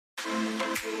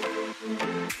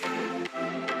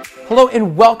Hello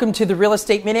and welcome to the Real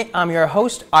Estate Minute. I'm your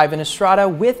host, Ivan Estrada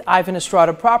with Ivan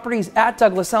Estrada Properties at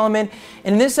Douglas Elliman.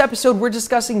 And in this episode, we're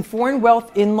discussing foreign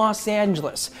wealth in Los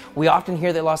Angeles. We often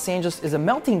hear that Los Angeles is a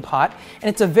melting pot, and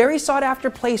it's a very sought after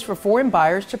place for foreign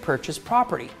buyers to purchase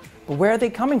property. But where are they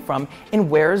coming from, and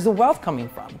where is the wealth coming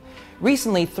from?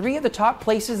 Recently, 3 of the top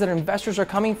places that investors are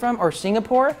coming from are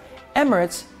Singapore,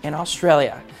 Emirates, and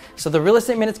Australia. So the Real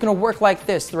Estate Minute is going to work like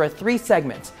this. There are 3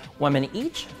 segments, 1 minute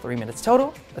each, 3 minutes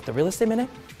total. Let the Real Estate Minute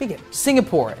begin.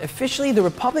 Singapore. Officially, the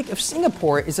Republic of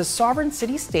Singapore is a sovereign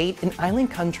city-state and island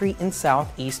country in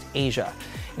Southeast Asia.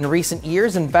 In recent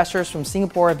years, investors from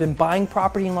Singapore have been buying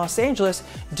property in Los Angeles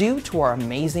due to our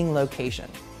amazing location.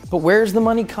 But where's the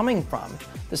money coming from?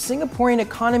 The Singaporean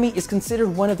economy is considered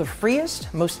one of the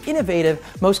freest, most innovative,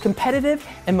 most competitive,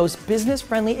 and most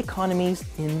business-friendly economies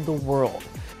in the world.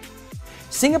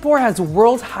 Singapore has the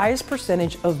world's highest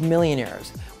percentage of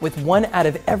millionaires, with 1 out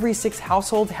of every 6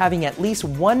 households having at least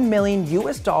 $1 million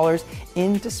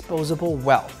in disposable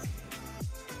wealth.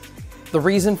 The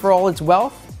reason for all its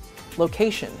wealth?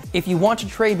 Location. If you want to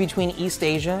trade between East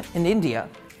Asia and India,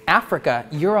 Africa,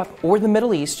 Europe, or the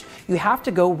Middle East, you have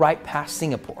to go right past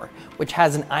Singapore, which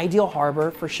has an ideal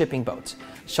harbor for shipping boats,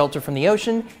 shelter from the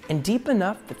ocean, and deep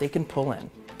enough that they can pull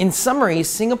in. In summary,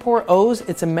 Singapore owes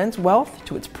its immense wealth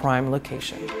to its prime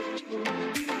location.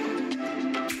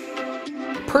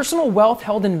 Personal wealth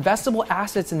held in investable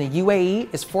assets in the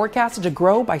UAE is forecasted to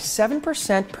grow by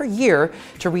 7% per year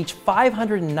to reach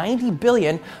 $590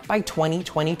 billion by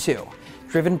 2022,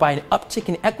 driven by an uptick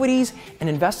in equities and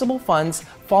investable funds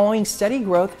following steady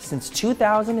growth since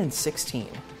 2016.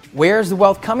 Where is the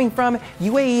wealth coming from?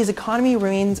 UAE's economy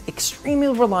remains extremely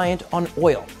reliant on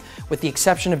oil. With the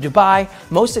exception of Dubai,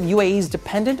 most of UAE is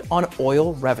dependent on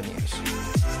oil revenues.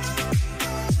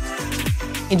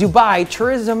 In Dubai,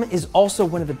 tourism is also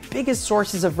one of the biggest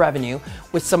sources of revenue,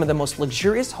 with some of the most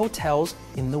luxurious hotels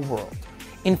in the world.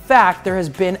 In fact, there has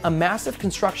been a massive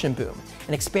construction boom,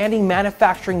 an expanding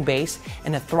manufacturing base,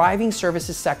 and a thriving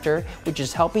services sector, which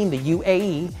is helping the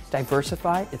UAE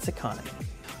diversify its economy.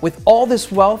 With all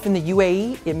this wealth in the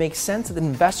UAE, it makes sense that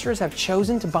investors have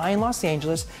chosen to buy in Los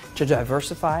Angeles to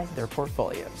diversify their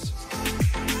portfolios.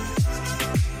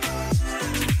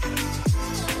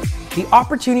 The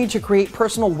opportunity to create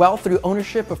personal wealth through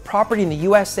ownership of property in the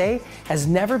USA has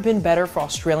never been better for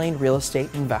Australian real estate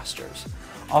investors.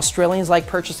 Australians like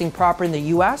purchasing property in the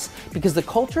US because the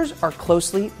cultures are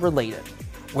closely related.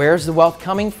 Where's the wealth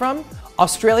coming from?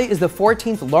 Australia is the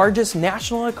 14th largest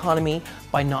national economy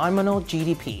by nominal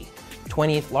GDP,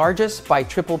 20th largest by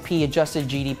PPP adjusted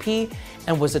GDP,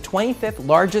 and was the 25th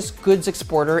largest goods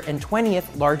exporter and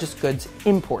 20th largest goods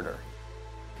importer.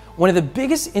 One of the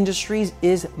biggest industries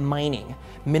is mining.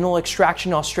 Mineral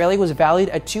extraction in Australia was valued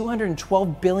at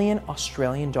 212 billion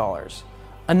Australian dollars.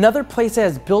 Another place that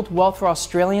has built wealth for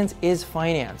Australians is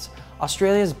finance.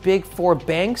 Australia's big 4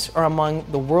 banks are among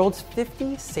the world's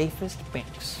 50 safest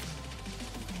banks.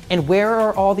 And where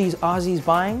are all these Aussies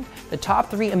buying? The top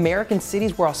 3 American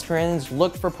cities where Australians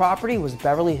looked for property was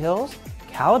Beverly Hills,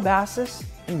 Calabasas,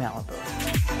 and Malibu.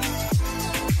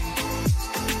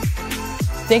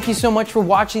 Thank you so much for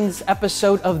watching this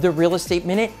episode of the Real Estate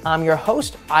Minute. I'm your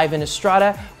host, Ivan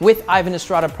Estrada, with Ivan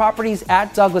Estrada Properties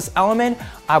at Douglas Elliman.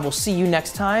 I will see you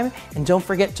next time, and don't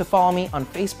forget to follow me on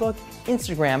Facebook,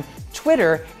 Instagram,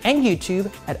 Twitter, and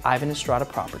YouTube at Ivan Estrada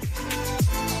Properties.